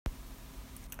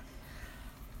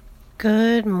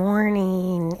Good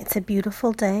morning. It's a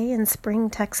beautiful day in Spring,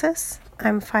 Texas.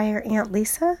 I'm Fire Ant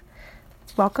Lisa.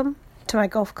 Welcome to my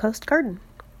Gulf Coast garden.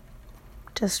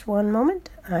 Just one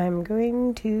moment. I'm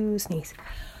going to sneeze.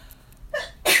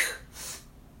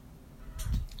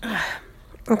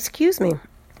 Excuse me.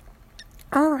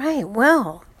 All right.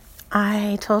 Well,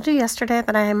 I told you yesterday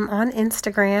that I'm on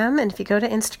Instagram, and if you go to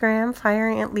Instagram, Fire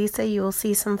Ant Lisa, you will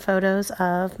see some photos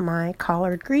of my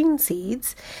collard green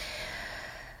seeds.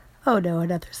 Oh no,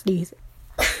 another sneeze.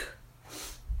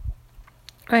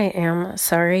 I am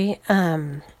sorry.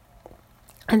 And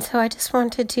so I just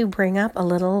wanted to bring up a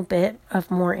little bit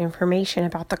of more information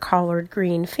about the collard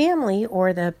green family,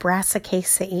 or the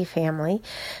Brassicaceae family,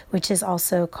 which is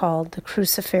also called the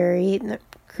Cruciferae.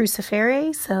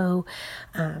 So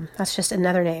that's just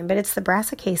another name, but it's the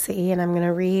Brassicaceae, and I'm going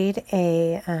to read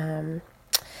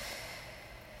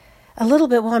a little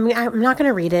bit. Well, I'm not going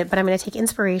to read it, but I'm going to take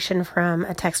inspiration from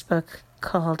a textbook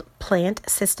called Plant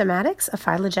Systematics, A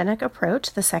Phylogenetic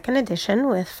Approach, the second edition,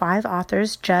 with 5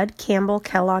 authors, Judd, Campbell,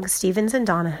 Kellogg, Stevens, and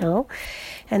Donahoe.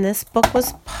 And this book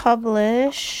was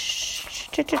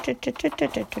published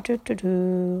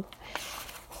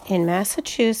in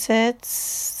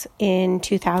Massachusetts in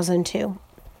 2002.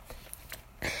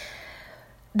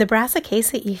 The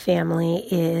Brassicaceae family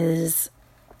is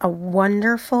a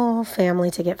wonderful family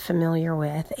to get familiar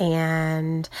with,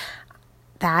 and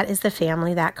that is the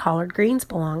family that collard greens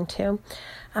belong to.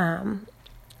 The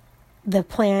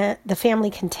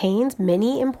family contains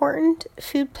many important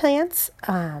food plants,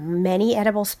 many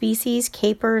edible species: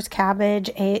 capers,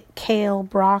 cabbage, kale,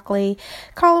 broccoli,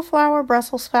 cauliflower,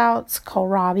 Brussels sprouts,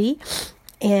 kohlrabi,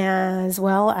 as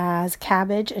well as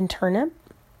cabbage and turnip,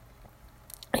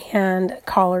 and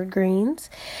collard greens.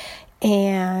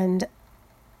 And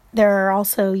they're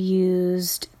also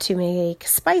used to make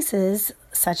spices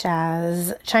such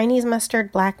as Chinese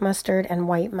mustard, black mustard, and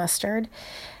white mustard.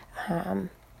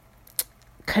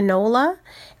 Canola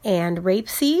and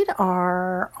rapeseed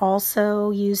are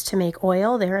also used to make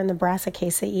oil. They're in the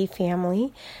Brassicaceae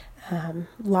family.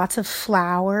 Lots of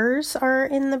flowers are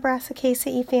in the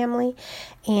Brassicaceae family.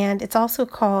 And it's also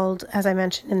called, as I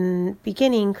mentioned in the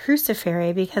beginning,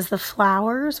 Cruciferae, because the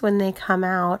flowers, when they come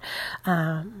out,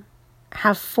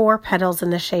 have 4 petals in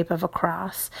the shape of a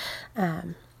cross.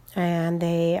 And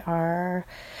they are,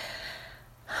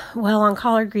 well, on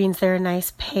collard greens, they're a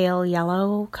nice pale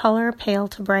yellow color, pale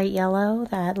to bright yellow,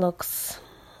 that looks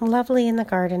lovely in the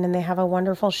garden, and they have a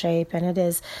wonderful shape, and it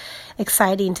is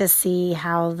exciting to see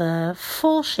how the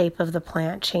full shape of the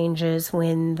plant changes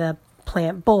when the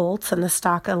plant bolts and the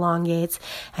stalk elongates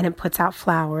and it puts out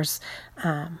flowers.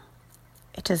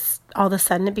 It just, all of a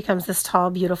sudden, it becomes this tall,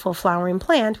 beautiful flowering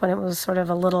plant when it was sort of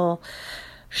a little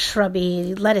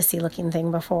shrubby, lettucey looking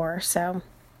thing before. So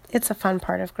it's a fun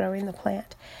part of growing the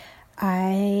plant.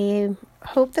 I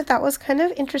hope that was kind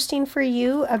of interesting for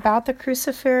you about the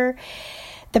Brassicaceae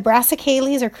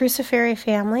or Cruciferae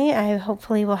family. I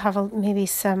hopefully will have maybe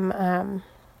some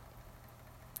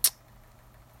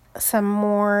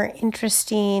more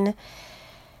interesting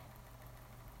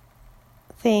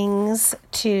things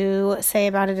to say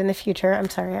about it in the future. I'm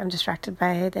sorry, I'm distracted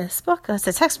by this book. It's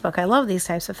a textbook. I love these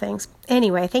types of things.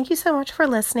 Anyway, thank you so much for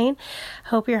listening.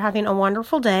 Hope you're having a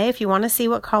wonderful day. If you want to see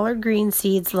what collard green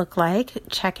seeds look like,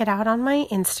 check it out on my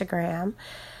Instagram.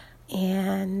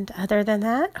 And other than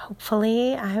that,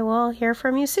 hopefully I will hear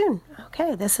from you soon.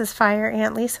 Okay, this is Fire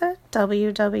Ant Lisa,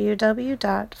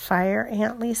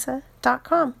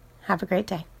 www.fireantlisa.com. Have a great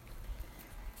day.